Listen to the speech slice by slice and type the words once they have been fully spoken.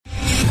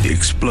The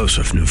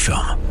explosive new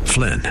film,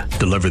 Flynn,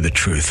 deliver the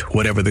truth,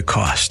 whatever the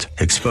cost.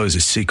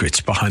 Exposes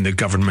secrets behind the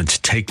government's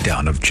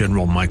takedown of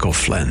General Michael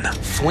Flynn.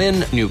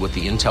 Flynn knew what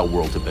the intel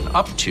world had been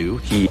up to.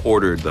 He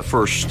ordered the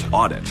first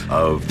audit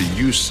of the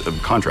use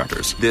of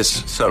contractors.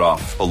 This set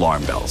off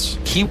alarm bells.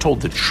 He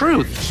told the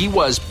truth. He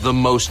was the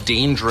most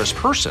dangerous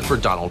person for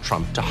Donald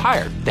Trump to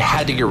hire. They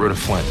had to get rid of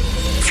Flynn.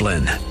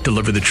 Flynn,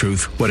 deliver the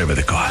truth, whatever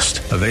the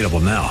cost. Available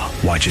now.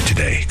 Watch it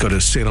today. Go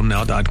to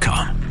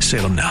salemnow.com.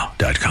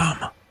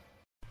 salemnow.com.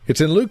 It's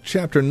in Luke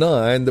chapter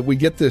 9 that we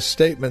get this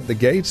statement, the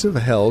gates of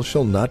hell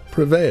shall not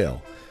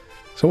prevail.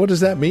 So what does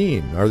that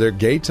mean? Are there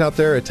gates out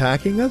there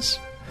attacking us?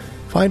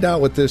 Find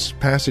out what this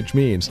passage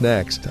means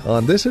next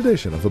on this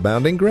edition of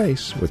Abounding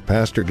Grace with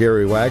Pastor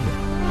Gary Wagner.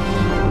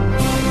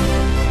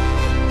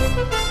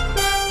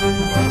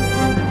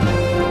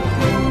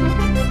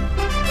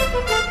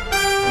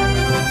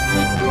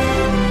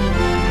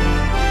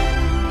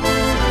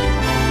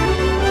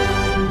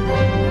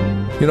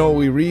 You know,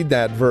 we read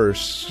that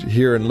verse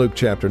here in Luke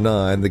chapter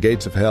 9, the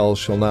gates of hell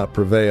shall not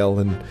prevail,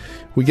 and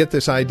we get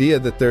this idea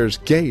that there's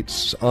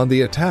gates on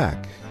the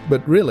attack.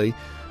 But really,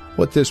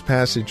 what this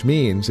passage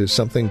means is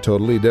something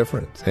totally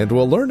different, and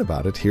we'll learn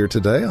about it here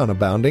today on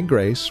Abounding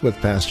Grace with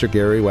Pastor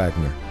Gary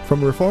Wagner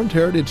from Reformed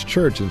Heritage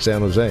Church in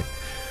San Jose.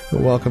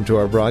 Welcome to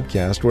our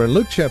broadcast. We're in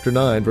Luke chapter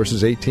 9,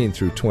 verses 18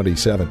 through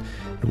 27.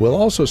 We'll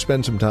also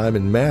spend some time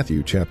in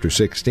Matthew chapter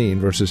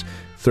 16, verses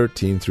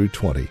 13 through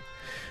 20.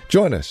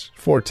 Join us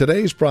for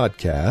today's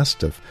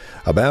broadcast of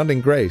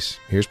Abounding Grace.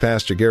 Here's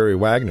Pastor Gary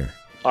Wagner.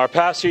 Our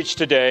passage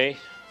today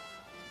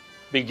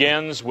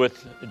begins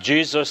with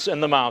Jesus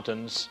in the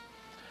mountains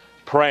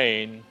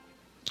praying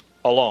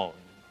alone.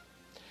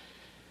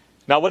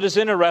 Now, what is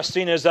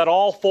interesting is that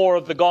all four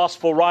of the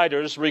gospel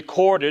writers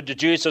recorded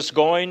Jesus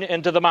going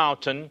into the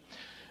mountain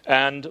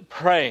and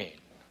praying.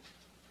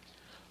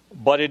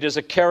 But it is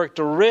a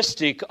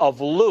characteristic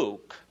of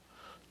Luke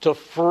to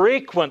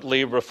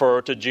frequently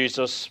refer to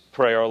Jesus'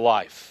 prayer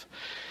life.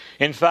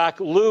 In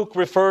fact, Luke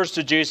refers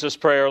to Jesus'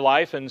 prayer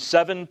life in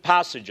 7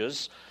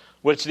 passages,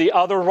 which the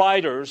other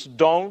writers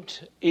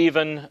don't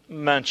even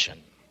mention.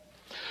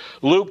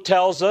 Luke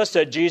tells us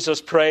that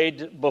Jesus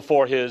prayed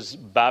before his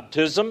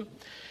baptism.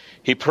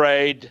 He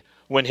prayed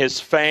when his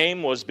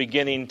fame was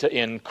beginning to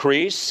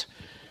increase.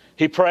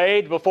 He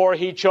prayed before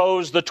he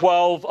chose the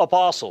 12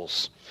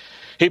 apostles.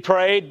 He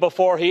prayed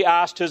before he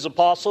asked his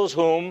apostles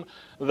whom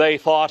they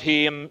thought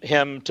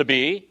him to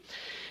be.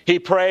 He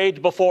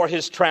prayed before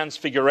his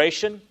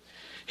transfiguration.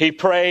 He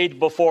prayed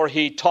before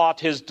he taught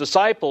his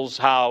disciples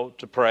how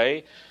to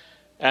pray.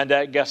 And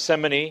at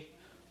Gethsemane,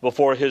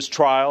 before his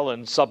trial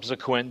and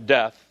subsequent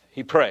death,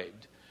 he prayed,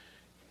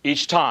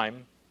 each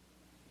time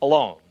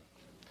alone.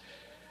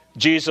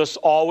 Jesus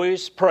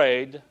always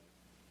prayed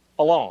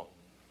alone.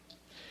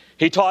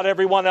 He taught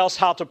everyone else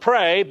how to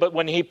pray, but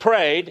when he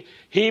prayed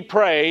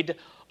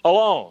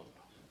alone.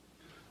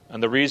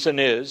 And the reason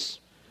is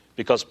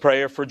because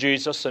prayer for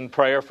Jesus and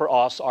prayer for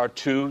us are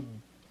two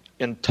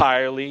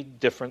entirely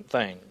different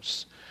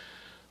things.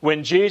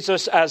 When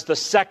Jesus, as the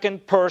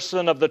second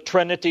person of the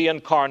Trinity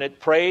incarnate,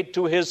 prayed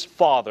to his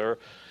Father,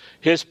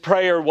 his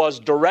prayer was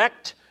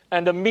direct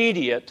and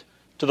immediate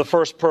to the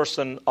first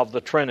person of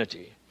the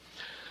Trinity.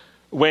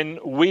 When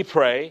we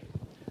pray,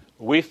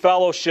 we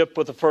fellowship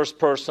with the first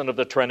person of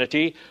the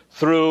Trinity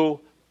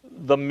through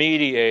the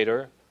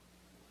mediator,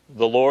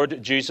 the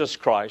Lord Jesus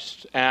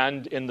Christ,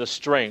 and in the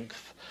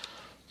strength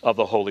of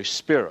the Holy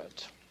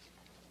Spirit.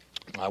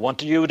 I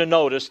want you to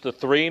notice the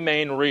 3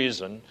 main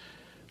reasons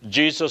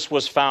Jesus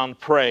was found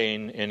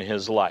praying in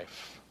his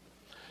life.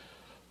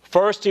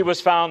 First, he was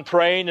found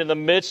praying in the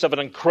midst of an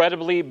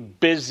incredibly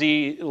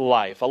busy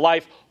life, a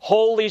life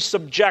wholly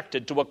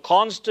subjected to a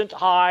constant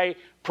high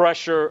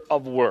pressure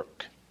of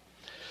work.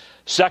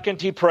 Second,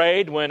 he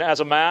prayed when, as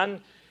a man,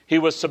 he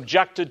was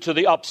subjected to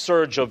the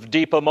upsurge of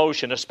deep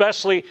emotion,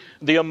 especially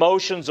the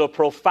emotions of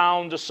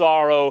profound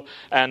sorrow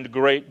and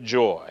great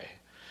joy.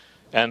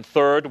 And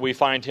third, we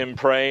find him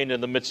praying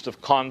in the midst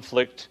of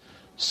conflict,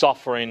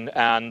 suffering,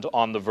 and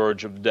on the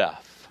verge of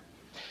death.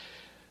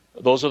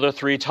 Those are the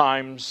 3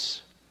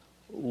 times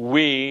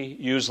we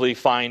usually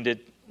find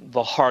it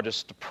the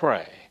hardest to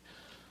pray.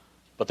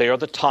 But they are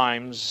the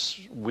times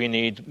we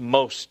need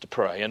most to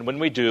pray. And when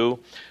we do,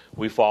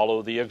 we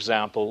follow the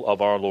example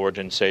of our Lord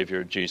and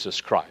Savior,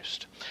 Jesus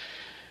Christ.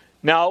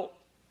 Now,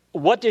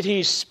 what did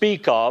he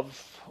speak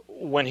of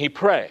when he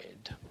prayed?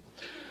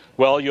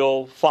 Well,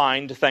 you'll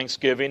find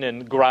thanksgiving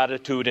and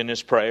gratitude in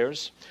his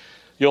prayers.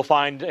 You'll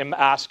find him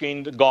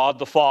asking God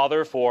the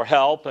Father for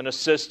help and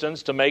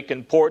assistance to make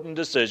important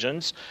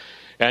decisions.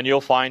 And you'll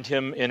find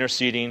him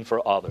interceding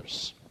for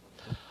others.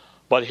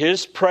 But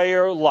his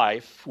prayer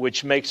life,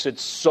 which makes it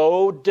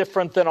so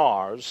different than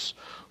ours,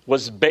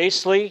 was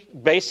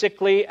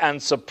basically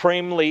and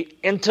supremely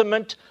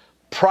intimate,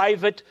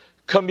 private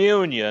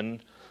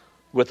communion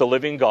with the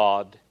living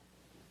God,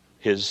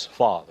 his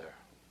Father.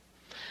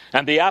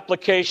 And the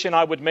application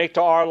I would make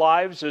to our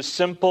lives is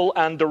simple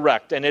and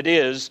direct. And it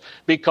is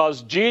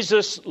because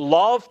Jesus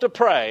loved to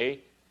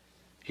pray,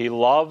 he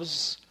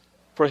loves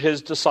for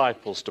his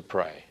disciples to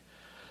pray,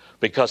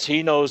 because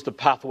he knows the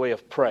pathway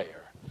of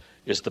prayer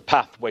is the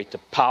pathway to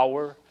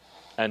power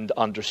and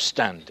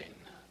understanding.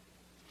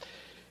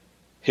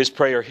 His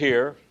prayer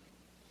here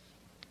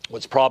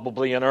was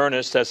probably in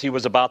earnest, as he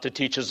was about to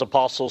teach his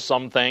apostles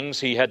some things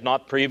he had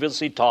not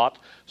previously taught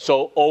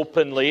so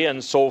openly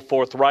and so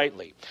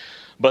forthrightly.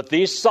 But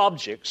these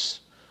subjects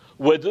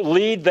would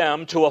lead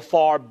them to a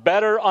far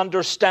better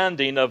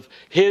understanding of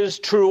his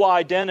true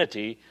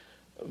identity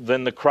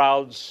than the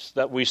crowds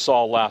that we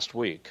saw last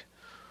week,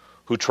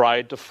 who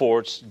tried to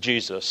force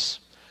Jesus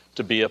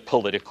to be a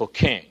political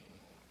king.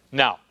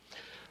 Now,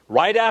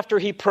 right after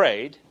he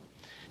prayed,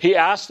 he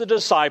asked the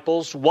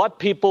disciples what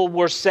people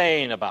were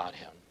saying about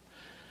him.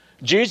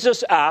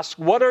 Jesus asked,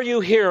 "What are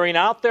you hearing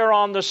out there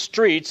on the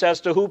streets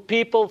as to who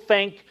people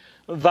think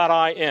that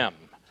I am?"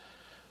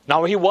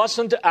 Now, he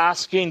wasn't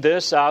asking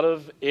this out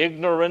of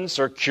ignorance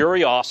or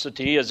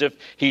curiosity, as if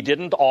he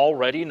didn't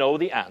already know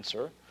the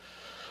answer.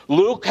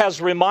 Luke has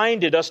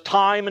reminded us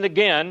time and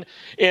again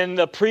in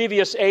the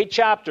previous 8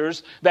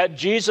 chapters that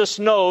Jesus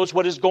knows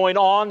what is going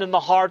on in the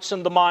hearts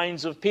and the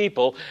minds of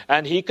people,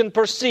 and he can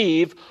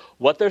perceive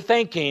what they're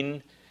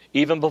thinking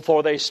even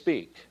before they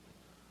speak.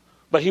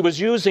 But he was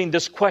using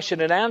this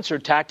question and answer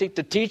tactic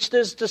to teach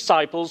his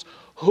disciples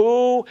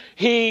who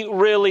he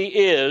really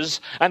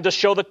is, and to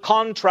show the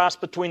contrast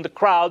between the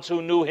crowds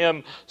who knew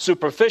him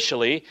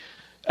superficially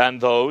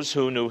and those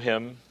who knew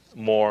him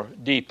more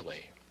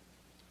deeply.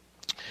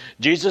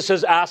 Jesus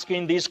is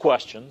asking these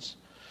questions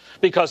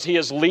because he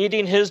is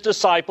leading his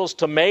disciples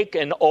to make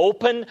an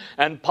open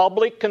and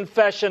public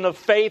confession of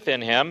faith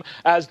in him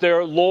as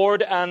their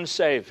Lord and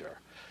Savior.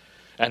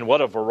 And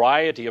what a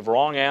variety of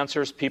wrong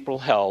answers people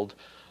held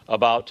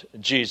about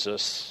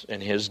Jesus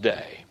in his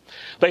day.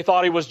 They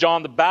thought he was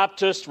John the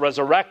Baptist,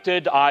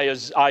 resurrected,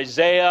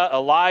 Isaiah,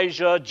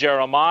 Elijah,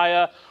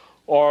 Jeremiah,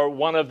 or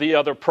one of the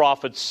other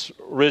prophets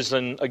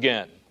risen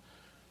again.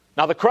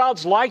 Now, the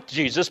crowds liked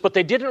Jesus, but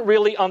they didn't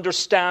really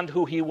understand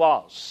who he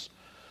was.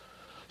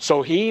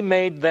 So he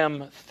made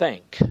them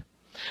think.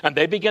 And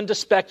they began to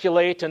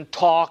speculate and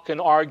talk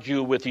and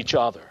argue with each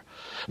other.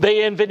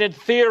 They invented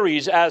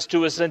theories as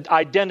to his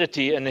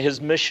identity and his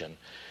mission.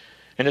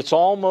 And it's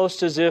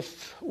almost as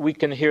if we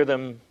can hear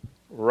them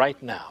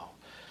right now,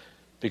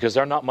 because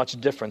they're not much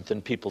different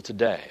than people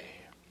today.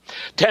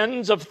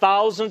 Tens of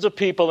thousands of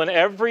people in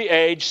every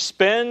age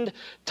spend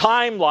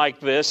time like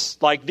this,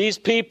 like these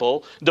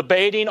people,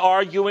 debating,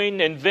 arguing,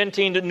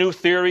 inventing new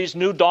theories,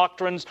 new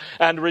doctrines,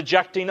 and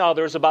rejecting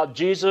others about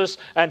Jesus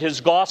and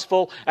his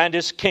gospel and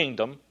his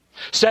kingdom,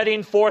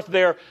 setting forth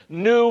their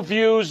new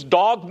views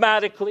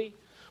dogmatically,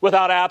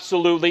 without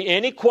absolutely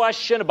any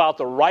question about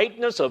the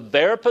rightness of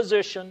their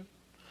position.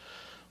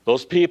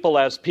 Those people,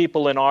 as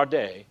people in our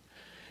day,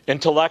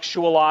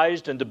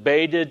 intellectualized and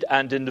debated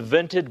and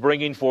invented,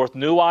 bringing forth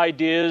new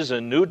ideas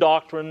and new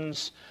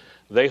doctrines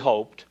they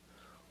hoped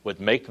would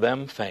make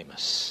them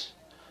famous.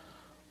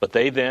 But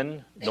they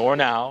then, nor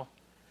now,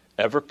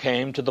 ever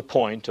came to the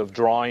point of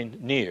drawing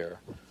near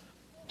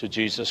to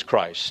Jesus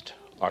Christ,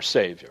 our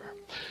Savior.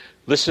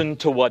 Listen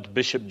to what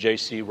Bishop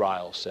J.C.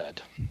 Ryle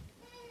said.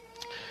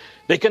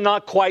 They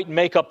cannot quite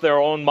make up their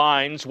own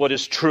minds what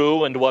is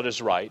true and what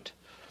is right.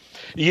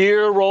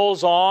 Year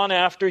rolls on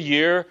after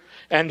year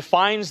and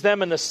finds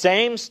them in the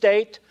same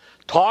state,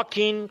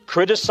 talking,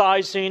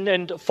 criticizing,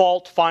 and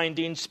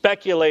fault-finding,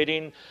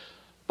 speculating,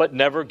 but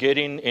never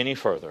getting any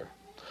further.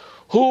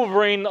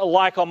 Hovering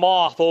like a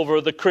moth over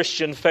the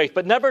Christian faith,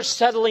 but never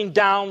settling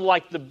down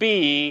like the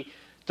bee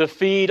to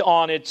feed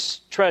on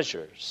its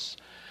treasures.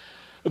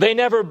 They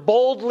never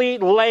boldly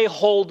lay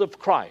hold of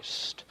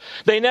Christ.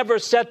 They never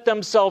set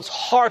themselves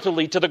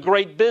heartily to the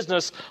great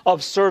business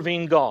of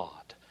serving God.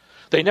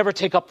 They never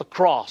take up the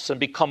cross and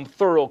become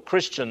thorough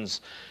Christians.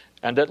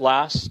 And at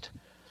last,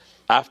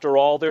 after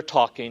all their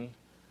talking,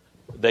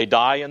 they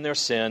die in their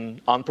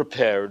sin,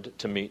 unprepared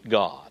to meet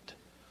God.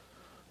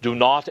 Do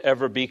not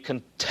ever be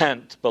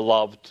content,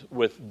 beloved,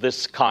 with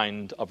this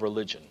kind of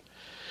religion.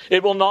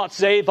 It will not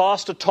save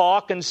us to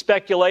talk and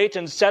speculate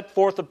and set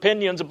forth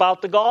opinions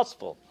about the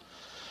gospel.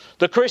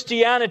 The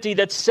Christianity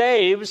that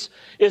saves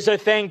is a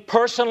thing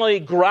personally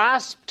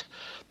grasped,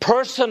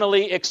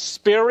 personally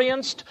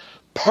experienced,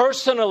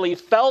 personally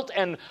felt,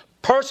 and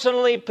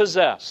personally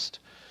possessed.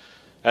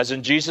 As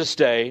in Jesus'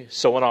 day,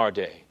 so in our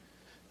day.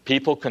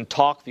 People can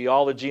talk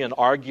theology and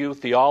argue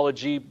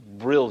theology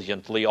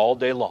brilliantly all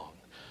day long,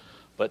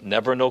 but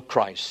never know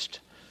Christ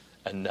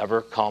and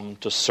never come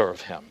to serve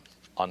him,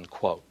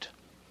 unquote.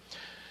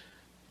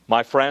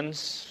 My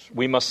friends,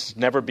 we must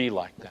never be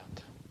like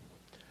that.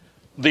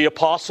 The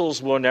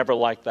apostles were never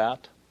like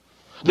that.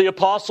 The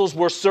apostles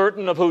were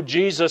certain of who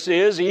Jesus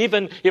is,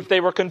 even if they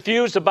were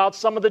confused about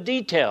some of the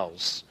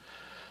details.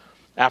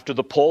 After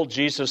the poll,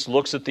 Jesus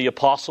looks at the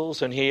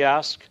apostles and he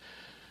asks,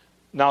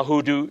 "Now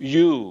who do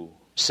you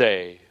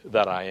say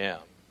that I am?"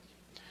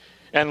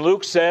 And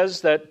Luke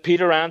says that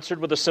Peter answered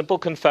with a simple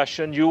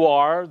confession, "You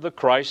are the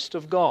Christ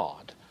of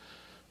God."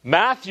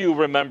 Matthew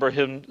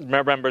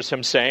remembers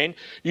him saying,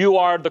 "You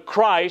are the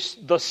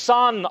Christ, the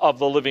Son of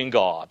the living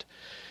God."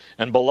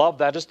 And beloved,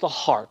 that is the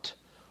heart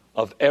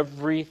of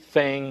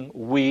everything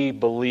we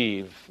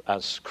believe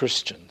as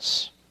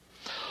Christians.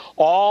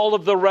 All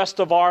of the rest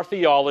of our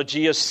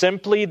theology is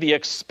simply the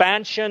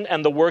expansion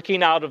and the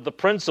working out of the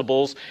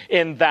principles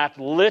in that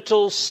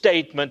little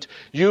statement,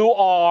 you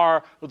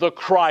are the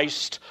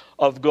Christ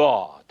of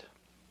God.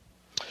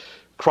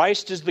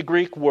 Christ is the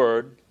Greek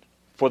word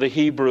for the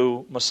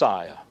Hebrew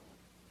Messiah.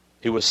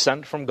 He was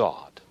sent from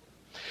God.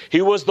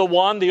 He was the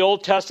one the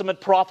Old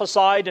Testament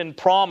prophesied and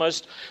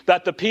promised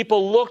that the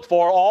people looked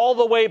for all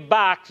the way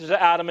back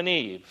to Adam and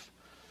Eve.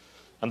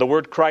 And the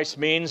word Christ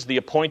means the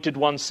appointed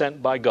one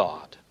sent by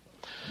God.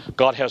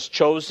 God has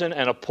chosen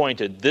and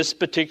appointed this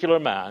particular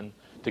man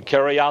to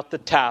carry out the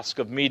task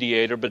of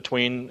mediator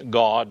between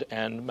God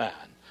and man.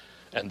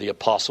 And the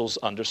apostles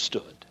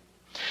understood.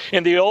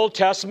 In the Old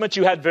Testament,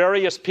 you had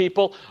various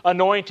people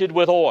anointed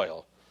with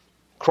oil.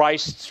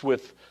 Christ's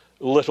with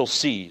little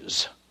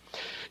c's.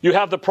 You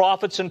have the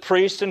prophets and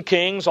priests and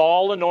kings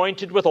all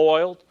anointed with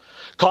oil,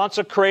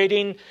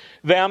 consecrating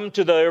them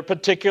to their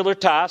particular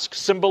task,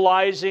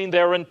 symbolizing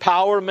their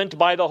empowerment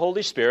by the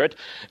Holy Spirit,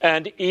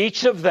 and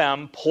each of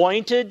them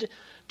pointed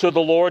to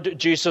the Lord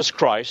Jesus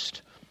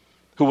Christ,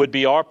 who would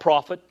be our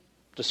prophet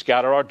to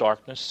scatter our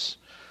darkness,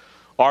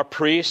 our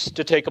priest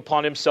to take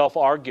upon himself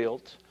our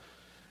guilt,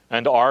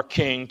 and our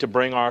king to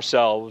bring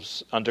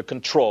ourselves under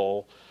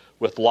control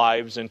with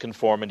lives in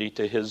conformity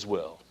to his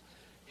will.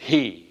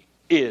 He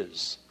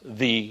is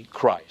the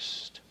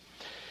Christ.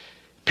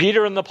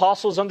 Peter and the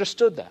apostles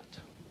understood that.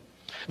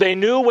 They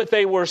knew what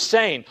they were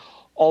saying,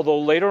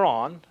 although later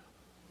on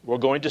we're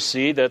going to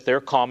see that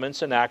their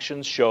comments and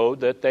actions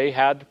showed that they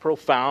had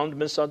profound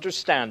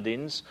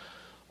misunderstandings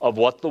of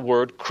what the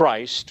word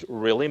Christ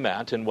really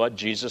meant and what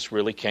Jesus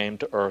really came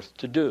to earth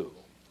to do.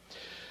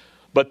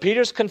 But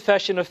Peter's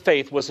confession of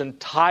faith was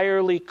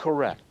entirely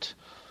correct,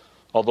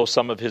 although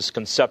some of his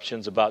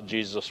conceptions about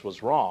Jesus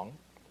was wrong.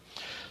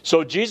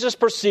 So Jesus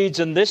proceeds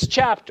in this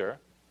chapter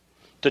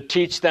to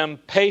teach them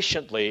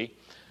patiently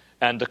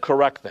and to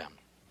correct them.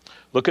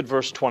 Look at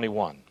verse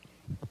 21.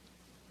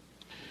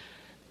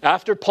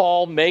 After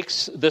Paul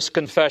makes this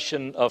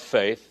confession of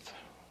faith,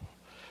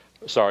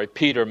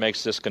 Peter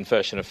makes this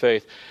confession of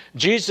faith,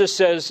 Jesus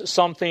says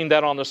something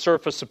that on the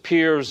surface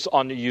appears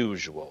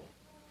unusual.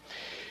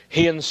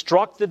 He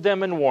instructed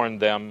them and warned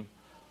them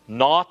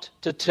not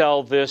to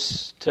tell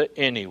this to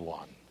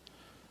anyone.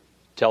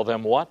 Tell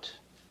them what?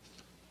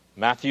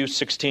 Matthew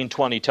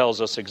 16:20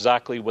 tells us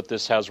exactly what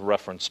this has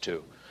reference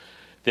to.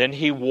 Then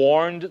he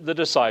warned the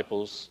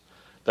disciples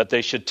that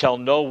they should tell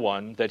no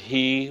one that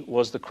he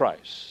was the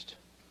Christ.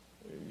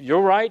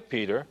 You're right,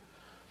 Peter.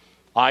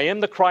 I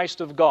am the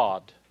Christ of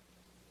God.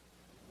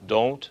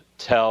 Don't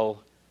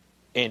tell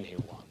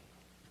anyone.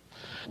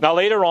 Now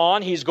later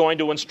on, he's going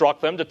to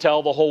instruct them to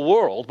tell the whole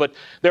world, but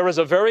there is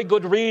a very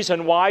good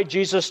reason why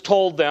Jesus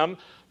told them,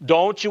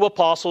 don't you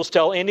apostles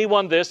tell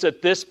anyone this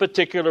at this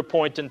particular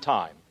point in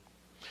time.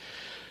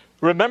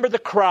 Remember the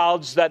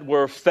crowds that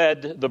were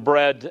fed the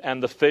bread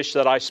and the fish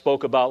that I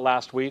spoke about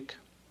last week?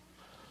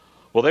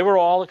 Well, they were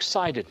all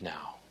excited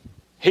now.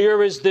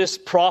 Here is this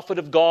prophet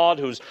of God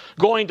who's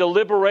going to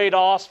liberate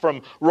us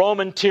from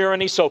Roman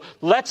tyranny, so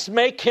let's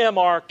make him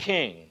our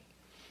king.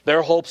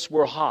 Their hopes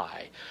were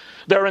high.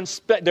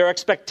 Their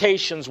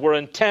expectations were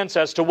intense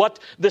as to what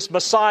this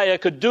Messiah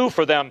could do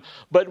for them,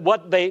 but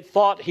what they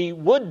thought he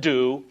would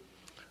do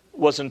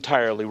was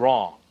entirely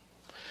wrong.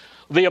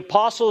 The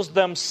apostles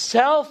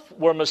themselves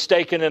were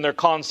mistaken in their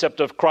concept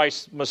of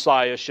Christ's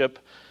messiahship,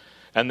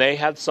 and they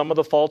had some of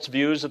the false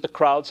views that the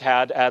crowds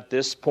had at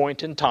this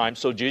point in time.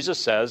 So Jesus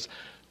says,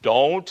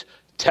 don't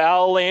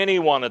tell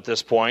anyone at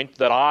this point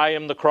that I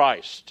am the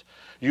Christ.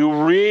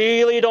 You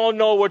really don't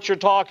know what you're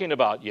talking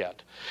about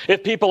yet.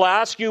 If people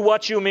ask you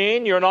what you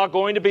mean, you're not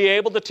going to be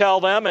able to tell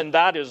them, and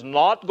that is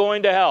not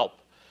going to help.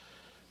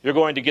 You're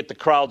going to get the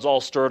crowds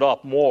all stirred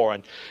up more,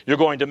 and you're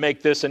going to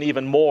make this an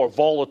even more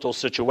volatile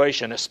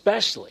situation,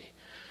 especially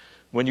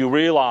when you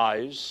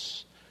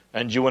realize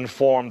and you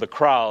inform the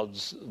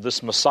crowds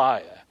this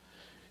Messiah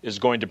is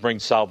going to bring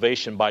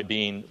salvation by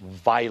being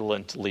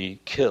violently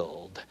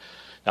killed.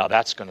 Now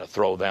that's going to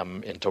throw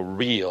them into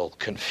real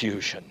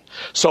confusion.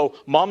 So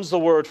mum's the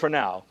word for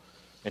now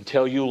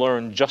until you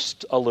learn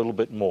just a little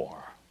bit more.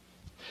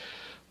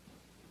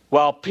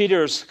 While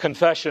Peter's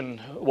confession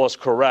was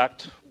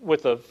correct,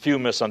 with a few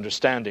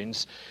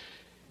misunderstandings,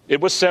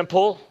 it was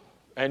simple,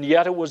 and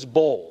yet it was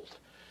bold.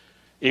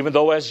 Even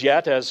though as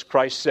yet, as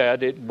Christ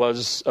said, it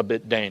was a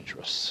bit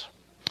dangerous.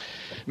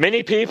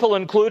 Many people,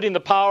 including the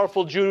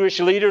powerful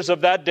Jewish leaders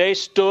of that day,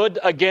 stood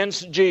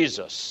against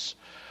Jesus.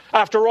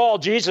 After all,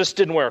 Jesus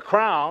didn't wear a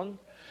crown.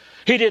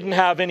 He didn't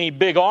have any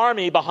big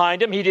army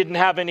behind him. He didn't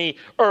have any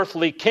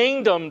earthly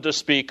kingdom to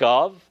speak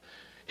of.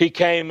 He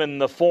came in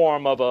the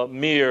form of a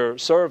mere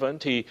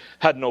servant. He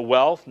had no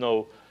wealth,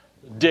 no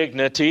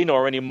dignity,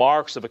 nor any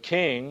marks of a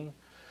king.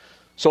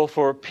 So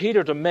for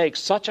Peter to make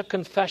such a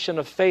confession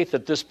of faith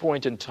at this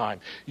point in time,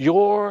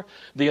 you're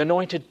the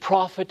anointed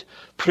prophet,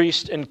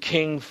 priest, and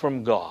king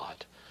from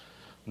God,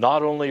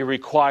 not only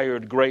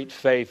required great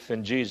faith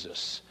in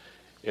Jesus,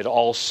 it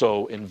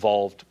also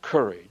involved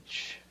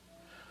courage.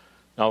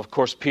 Now, of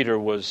course, Peter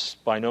was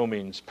by no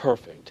means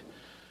perfect.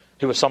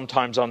 He was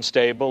sometimes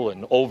unstable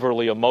and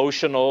overly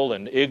emotional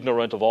and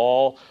ignorant of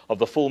all of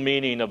the full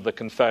meaning of the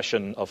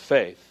confession of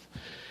faith.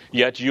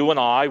 Yet you and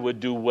I would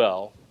do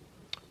well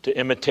to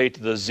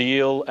imitate the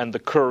zeal and the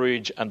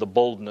courage and the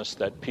boldness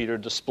that Peter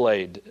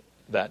displayed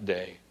that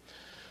day.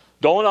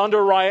 Don't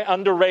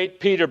underrate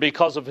Peter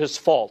because of his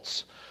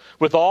faults.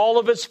 With all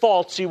of his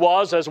faults, he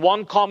was, as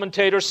one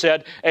commentator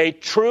said, a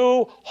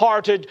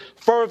true-hearted,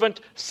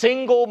 fervent,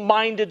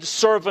 single-minded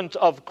servant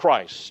of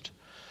Christ.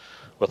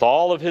 With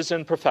all of his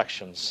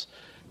imperfections,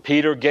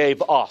 Peter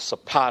gave us a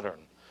pattern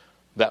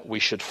that we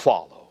should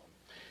follow.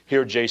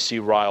 Hear J.C.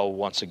 Ryle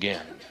once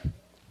again.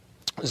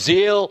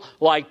 Zeal,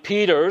 like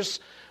Peter's,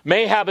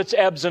 may have its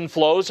ebbs and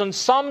flows and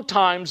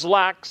sometimes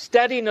lack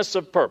steadiness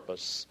of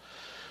purpose.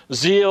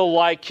 Zeal,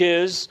 like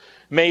his,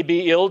 may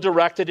be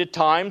ill-directed at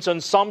times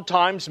and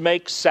sometimes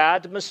make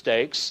sad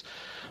mistakes.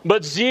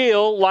 But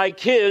zeal, like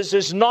his,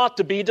 is not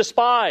to be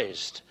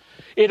despised.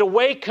 It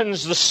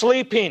awakens the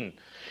sleeping.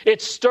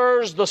 It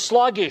stirs the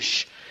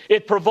sluggish.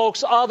 It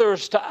provokes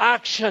others to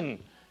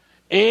action.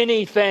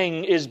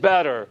 Anything is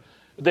better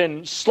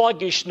than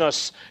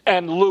sluggishness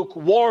and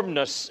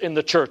lukewarmness in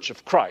the church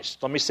of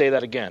Christ. Let me say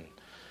that again.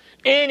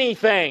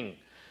 Anything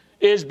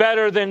is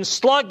better than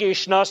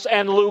sluggishness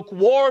and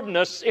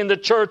lukewarmness in the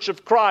church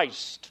of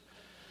Christ.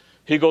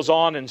 He goes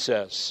on and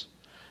says,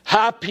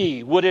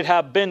 happy would it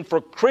have been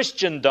for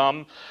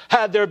Christendom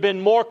had there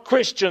been more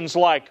Christians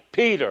like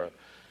Peter.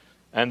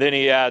 And then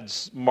he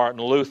adds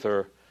Martin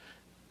Luther,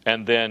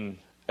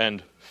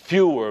 and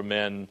fewer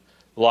men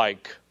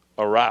like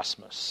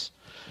Erasmus.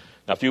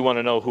 Now, if you want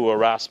to know who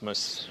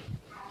Erasmus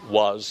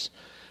was,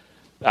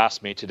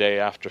 ask me today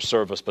after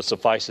service, but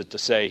suffice it to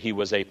say he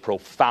was a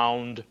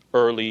profound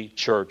early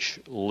church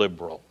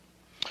liberal.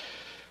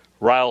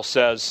 Ryle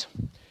says,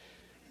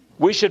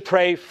 we should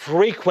pray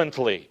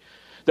frequently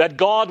that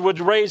God would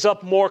raise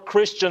up more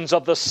Christians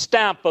of the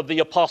stamp of the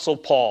Apostle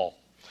Paul,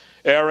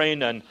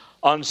 erring and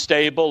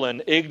unstable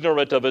and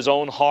ignorant of his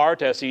own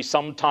heart as he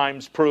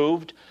sometimes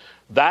proved.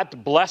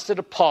 That blessed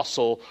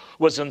apostle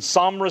was in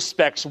some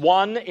respects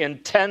 1 in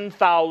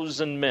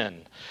 10,000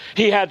 men.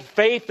 He had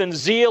faith and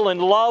zeal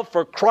and love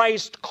for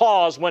Christ's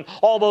cause when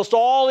almost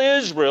all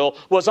Israel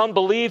was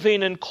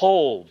unbelieving and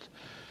cold.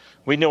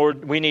 We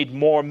need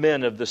more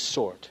men of this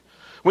sort.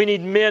 We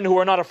need men who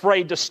are not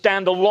afraid to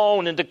stand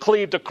alone and to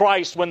cleave to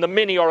Christ when the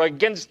many are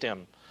against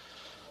him.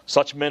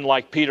 Such men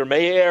like Peter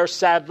may err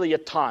sadly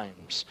at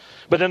times,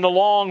 but in the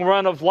long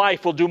run of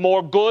life will do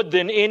more good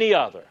than any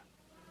other.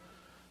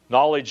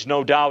 Knowledge,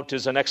 no doubt,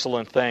 is an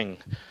excellent thing,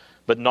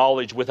 but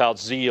knowledge without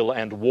zeal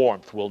and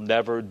warmth will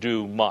never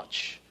do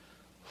much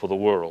for the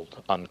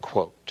world,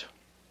 unquote.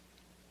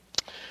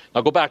 Now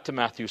go back to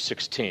Matthew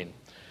 16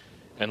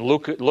 and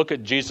look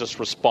at Jesus'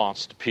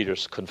 response to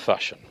Peter's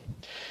confession.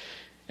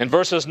 In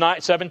verses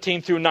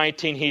 17 through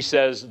 19, he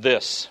says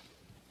this,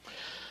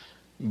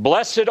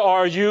 blessed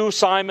are you,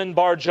 Simon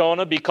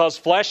Bar-Jonah, because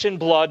flesh and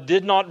blood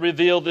did not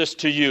reveal this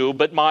to you,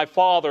 but my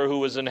Father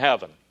who is in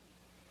heaven.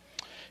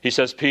 He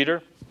says,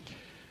 Peter,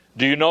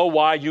 do you know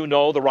why you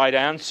know the right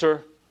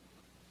answer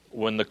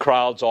when the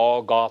crowds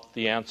all got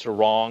the answer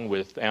wrong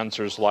with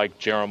answers like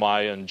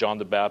Jeremiah and John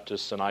the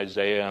Baptist and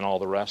Isaiah and all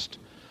the rest?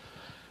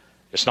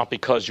 It's not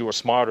because you were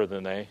smarter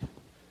than they.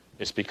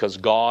 It's because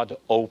God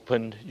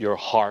opened your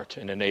heart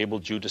and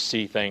enabled you to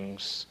see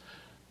things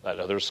that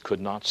others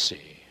could not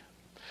see.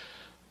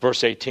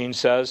 Verse 18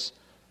 says,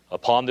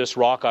 upon this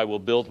rock I will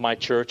build my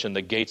church, and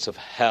the gates of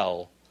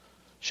hell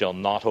shall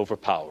not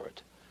overpower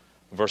it.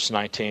 Verse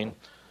 19,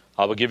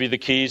 I will give you the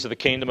keys of the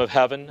kingdom of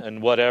heaven,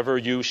 and whatever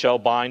you shall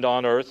bind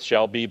on earth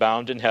shall be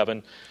bound in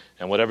heaven,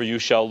 and whatever you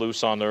shall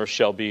loose on earth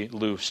shall be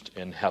loosed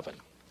in heaven.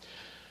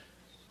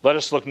 Let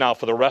us look now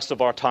for the rest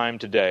of our time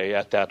today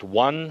at that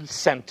one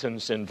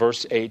sentence in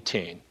verse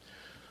 18,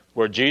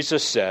 where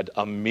Jesus said,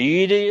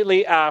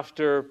 immediately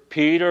after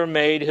Peter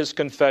made his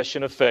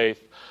confession of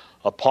faith,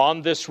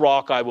 upon this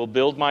rock I will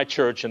build my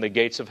church, and the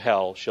gates of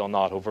hell shall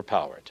not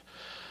overpower it.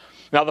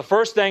 Now, the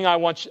first thing I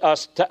want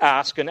us to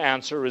ask and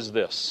answer is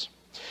this.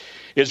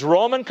 Is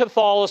Roman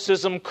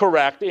Catholicism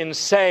correct in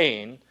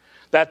saying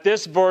that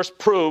this verse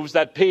proves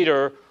that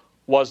Peter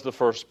was the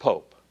first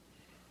pope?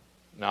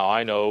 Now,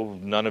 I know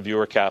none of you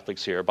are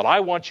Catholics here, but I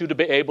want you to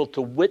be able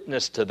to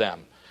witness to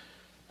them.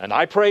 And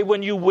I pray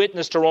when you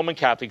witness to Roman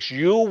Catholics,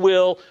 you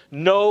will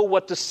know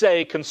what to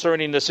say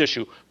concerning this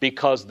issue,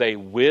 because they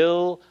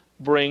will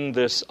bring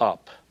this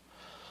up.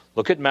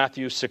 Look at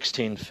Matthew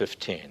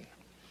 16:15.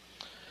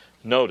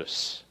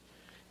 Notice,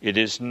 it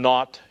is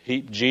not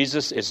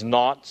Jesus is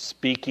not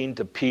speaking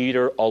to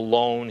Peter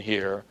alone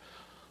here,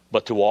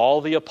 but to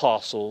all the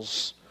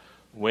apostles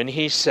when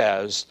he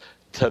says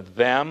to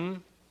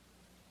them,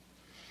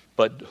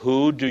 but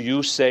who do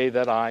you say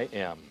that I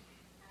am?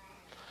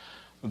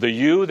 The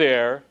you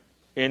there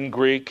in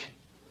Greek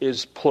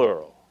is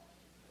plural.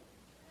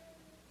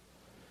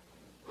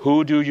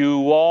 Who do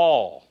you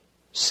all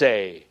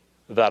say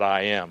that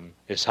I am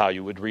is how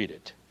you would read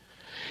it.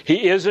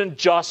 He isn't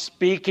just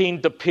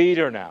speaking to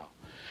Peter now.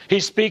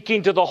 He's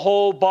speaking to the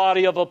whole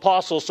body of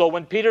apostles. So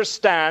when Peter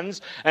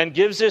stands and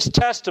gives his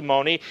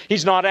testimony,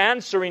 he's not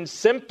answering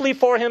simply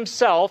for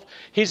himself.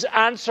 He's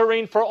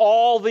answering for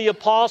all the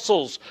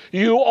apostles.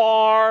 You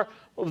are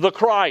the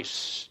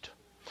Christ.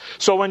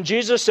 So when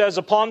Jesus says,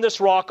 upon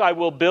this rock I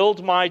will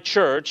build my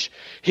church,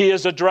 he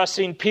is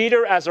addressing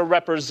Peter as a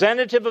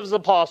representative of the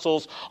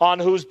apostles on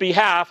whose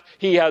behalf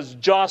he has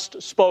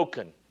just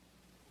spoken.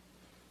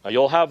 Now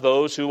you'll have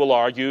those who will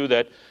argue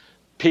that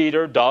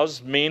Peter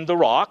does mean the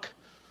rock,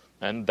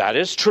 and that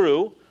is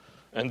true,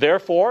 and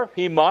therefore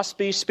he must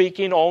be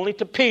speaking only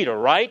to Peter,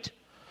 right?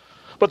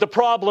 But the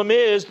problem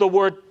is the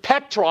word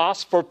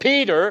Petros for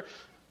Peter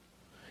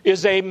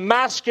is a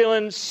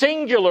masculine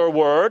singular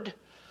word,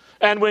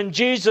 and when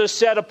Jesus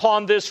said,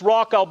 upon this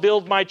rock I'll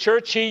build my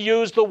church, he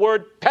used the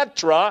word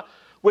Petra,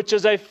 which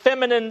is a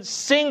feminine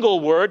single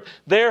word,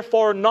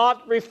 therefore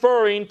not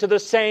referring to the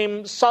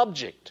same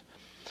subject.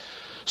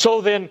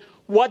 So then,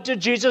 what did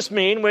Jesus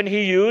mean when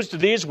he used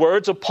these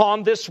words,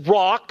 upon this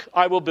rock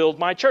I will build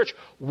my church?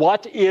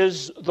 What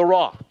is the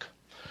rock?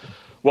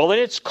 Well, in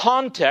its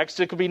context,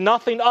 it could be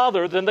nothing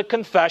other than the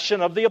confession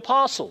of the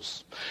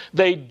apostles.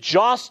 They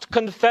just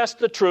confessed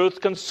the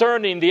truth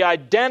concerning the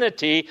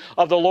identity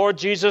of the Lord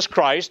Jesus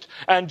Christ,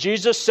 and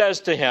Jesus says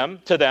to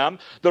them,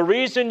 the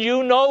reason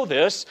you know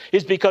this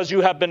is because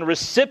you have been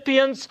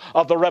recipients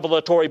of the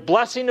revelatory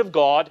blessing of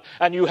God,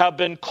 and you have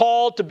been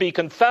called to be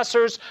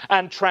confessors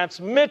and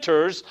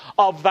transmitters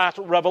of that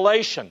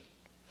revelation.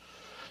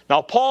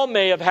 Now, Paul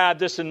may have had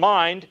this in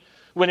mind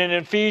when in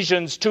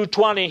Ephesians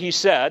 2:20 he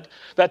said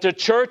that the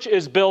church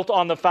is built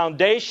on the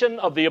foundation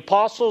of the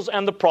apostles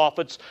and the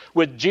prophets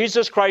with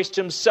Jesus Christ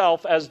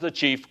himself as the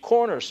chief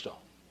cornerstone.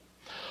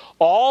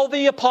 All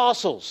the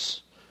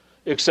apostles,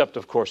 except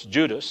of course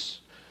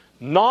Judas,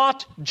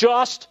 not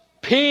just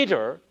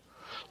Peter,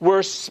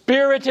 were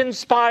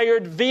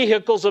Spirit-inspired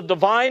vehicles of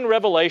divine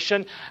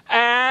revelation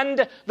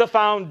and the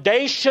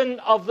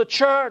foundation of the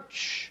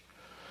church.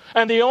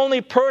 And the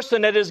only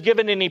person that is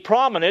given any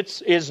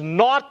prominence is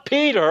not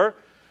Peter,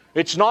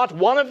 it's not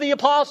one of the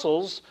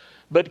apostles,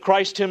 but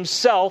Christ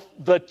himself,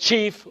 the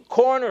chief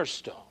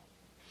cornerstone.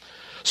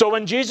 So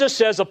when Jesus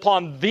says,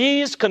 upon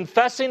these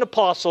confessing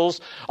apostles,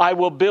 I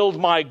will build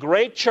my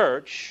great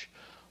church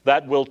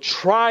that will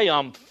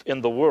triumph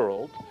in the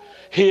world,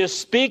 he is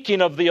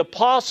speaking of the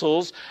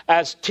apostles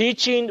as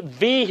teaching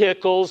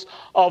vehicles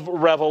of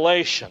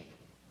revelation.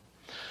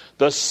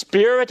 The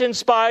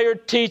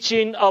Spirit-inspired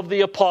teaching of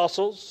the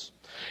apostles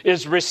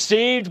is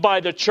received by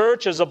the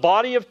church as a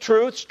body of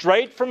truth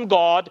straight from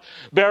God,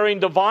 bearing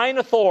divine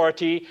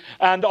authority,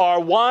 and our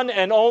one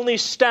and only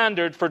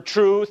standard for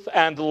truth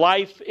and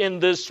life in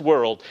this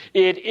world.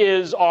 It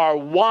is our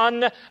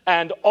one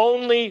and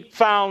only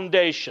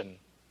foundation.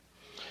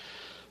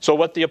 So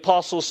what the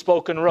apostles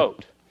spoke and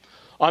wrote,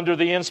 under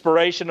the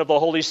inspiration of the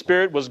Holy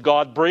Spirit, was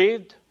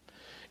God-breathed,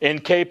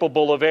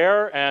 incapable of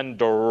error, and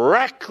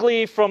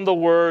directly from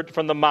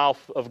the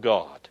mouth of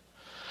God.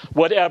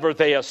 Whatever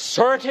they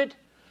asserted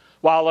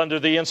while under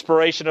the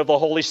inspiration of the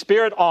Holy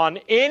Spirit on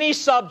any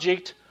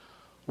subject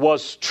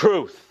was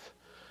truth.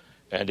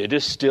 And it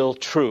is still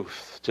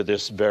truth to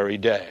this very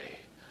day.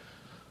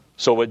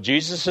 So what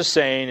Jesus is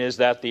saying is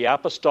that the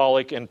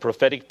apostolic and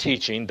prophetic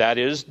teaching, that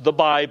is the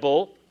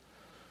Bible,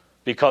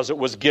 because it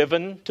was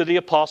given to the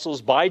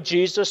apostles by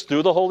Jesus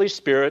through the Holy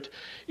Spirit,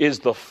 is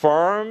the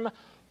firm,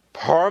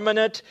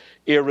 permanent,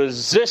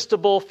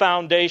 irresistible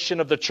foundation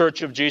of the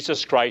Church of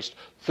Jesus Christ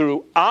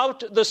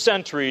throughout the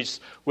centuries,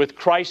 with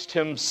Christ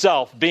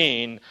himself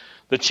being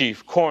the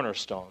chief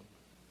cornerstone.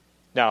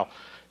 Now,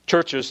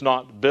 churches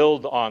not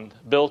built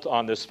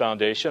on this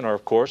foundation are,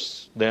 of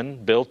course,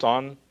 then built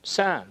on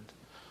sand.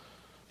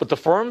 But the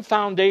firm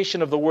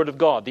foundation of the Word of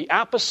God, the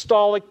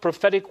apostolic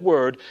prophetic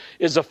Word,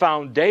 is a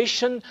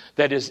foundation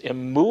that is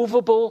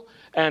immovable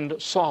and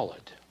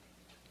solid.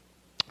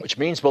 Which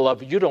means,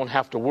 beloved, you don't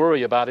have to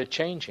worry about it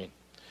changing.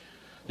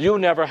 You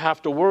never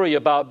have to worry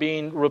about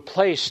being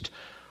replaced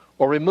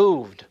or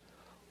removed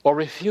or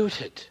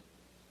refuted.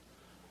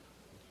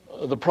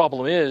 The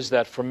problem is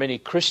that for many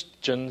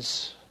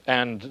Christians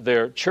and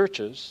their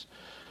churches,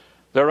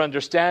 their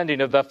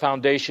understanding of that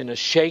foundation is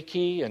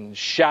shaky and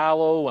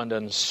shallow and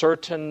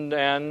uncertain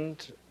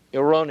and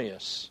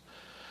erroneous.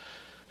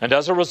 And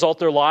as a result,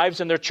 their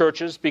lives and their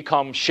churches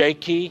become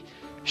shaky,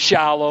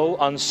 shallow,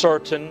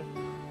 uncertain,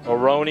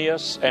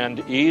 erroneous,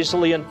 and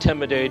easily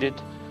intimidated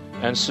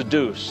and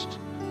seduced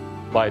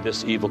by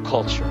this evil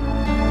culture.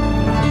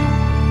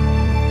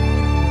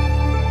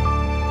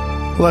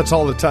 Well, that's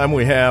all the time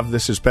we have.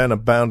 This has been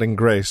Abounding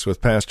Grace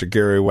with Pastor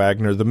Gary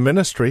Wagner, the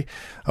ministry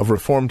of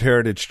Reformed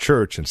Heritage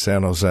Church in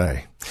San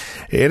Jose.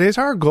 It is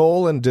our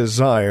goal and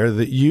desire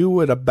that you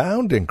would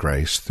abound in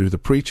grace through the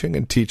preaching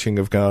and teaching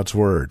of God's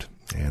Word.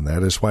 And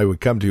that is why we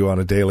come to you on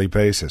a daily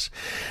basis.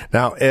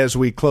 Now, as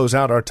we close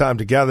out our time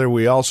together,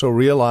 we also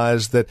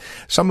realize that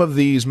some of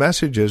these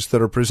messages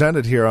that are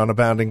presented here on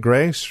Abounding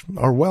Grace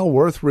are well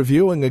worth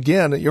reviewing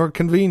again at your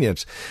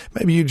convenience.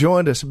 Maybe you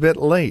joined us a bit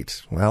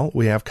late. Well,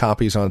 we have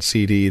copies on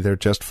CD. They're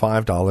just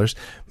 $5.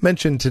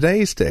 Mention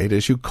today's date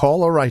as you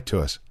call or write to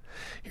us.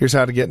 Here's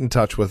how to get in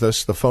touch with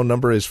us. The phone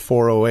number is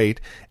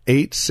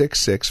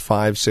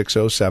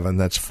 408-866-5607.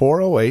 That's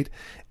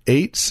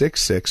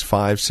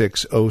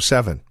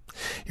 408-866-5607.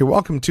 You're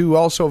welcome to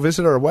also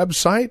visit our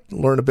website,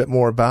 learn a bit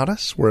more about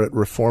us. We're at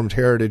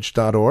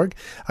reformedheritage.org.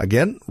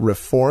 Again,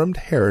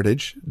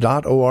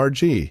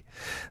 reformedheritage.org. And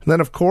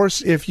then, of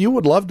course, if you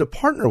would love to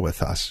partner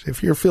with us,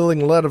 if you're feeling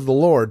led of the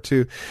Lord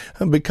to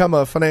become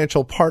a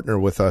financial partner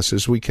with us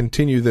as we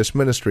continue this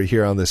ministry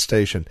here on this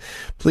station,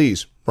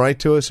 please write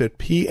to us at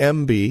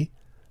PMB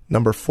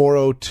number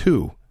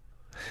 402.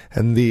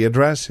 And the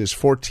address is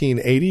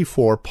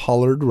 1484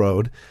 Pollard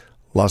Road,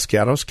 Los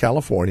Gatos,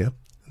 California.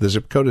 The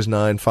zip code is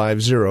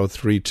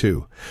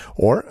 95032.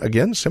 Or,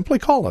 again, simply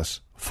call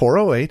us,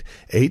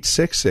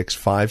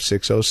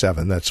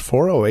 408-866-5607. That's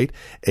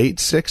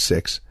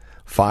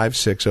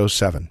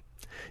 408-866-5607.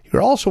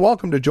 You're also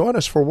welcome to join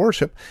us for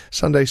worship.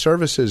 Sunday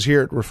services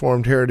here at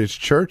Reformed Heritage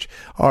Church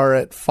are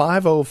at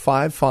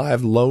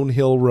 5055 Lone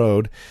Hill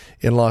Road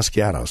in Los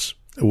Gatos.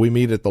 We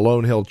meet at the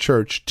Lone Hill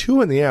Church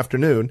 2 in the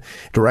afternoon.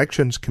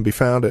 Directions can be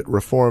found at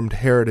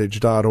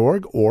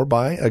reformedheritage.org or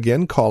by,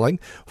 again, calling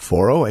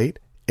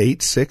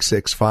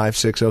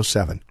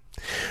 408-866-5607.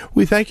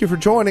 We thank you for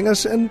joining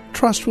us and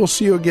trust we'll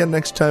see you again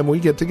next time we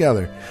get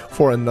together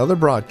for another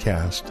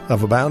broadcast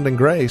of Abounding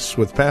Grace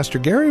with Pastor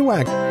Gary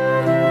Wagner.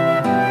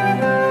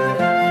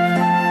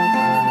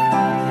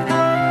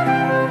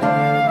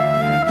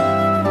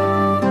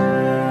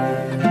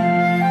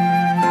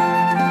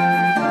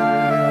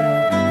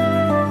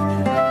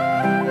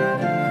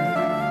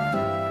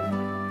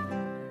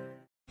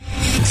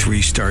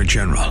 Three-star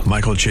General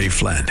Michael J.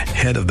 Flynn,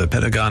 head of the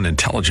Pentagon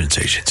Intelligence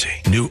Agency,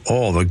 knew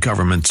all the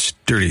government's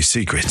dirty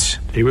secrets.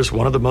 He was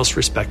one of the most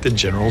respected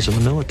generals in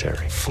the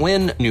military.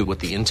 Flynn knew what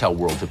the intel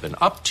world had been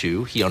up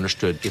to. He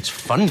understood its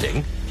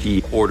funding.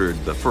 He ordered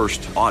the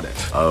first audit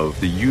of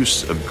the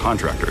use of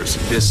contractors.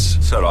 This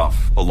set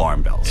off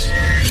alarm bells.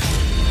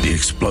 The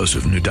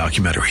explosive new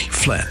documentary,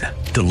 Flynn,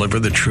 Deliver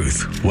the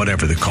Truth,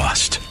 Whatever the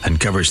Cost,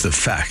 uncovers the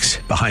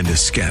facts behind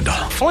this scandal.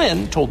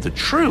 Flynn told the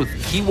truth.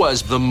 He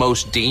was the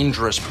most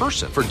dangerous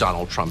person for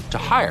Donald Trump to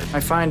hire. I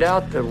find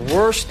out the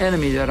worst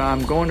enemy that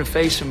I'm going to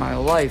face in my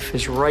life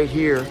is right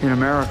here in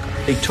America.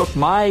 They took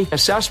my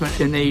assessment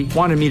and they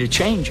wanted me to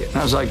change it. And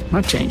I was like, I'm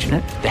not changing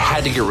it. They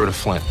had to get rid of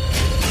Flynn.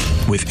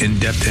 With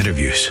in-depth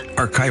interviews,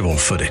 archival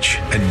footage,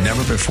 and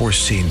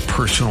never-before-seen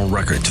personal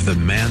records of the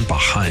man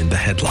behind the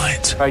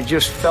headlines. I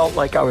just felt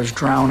like I was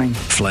drowning.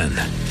 Flynn,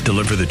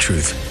 Deliver the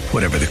Truth,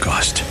 Whatever the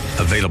Cost.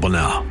 Available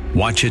now.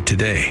 Watch it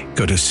today.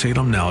 Go to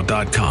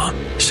salemnow.com.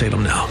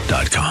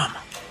 salemnow.com.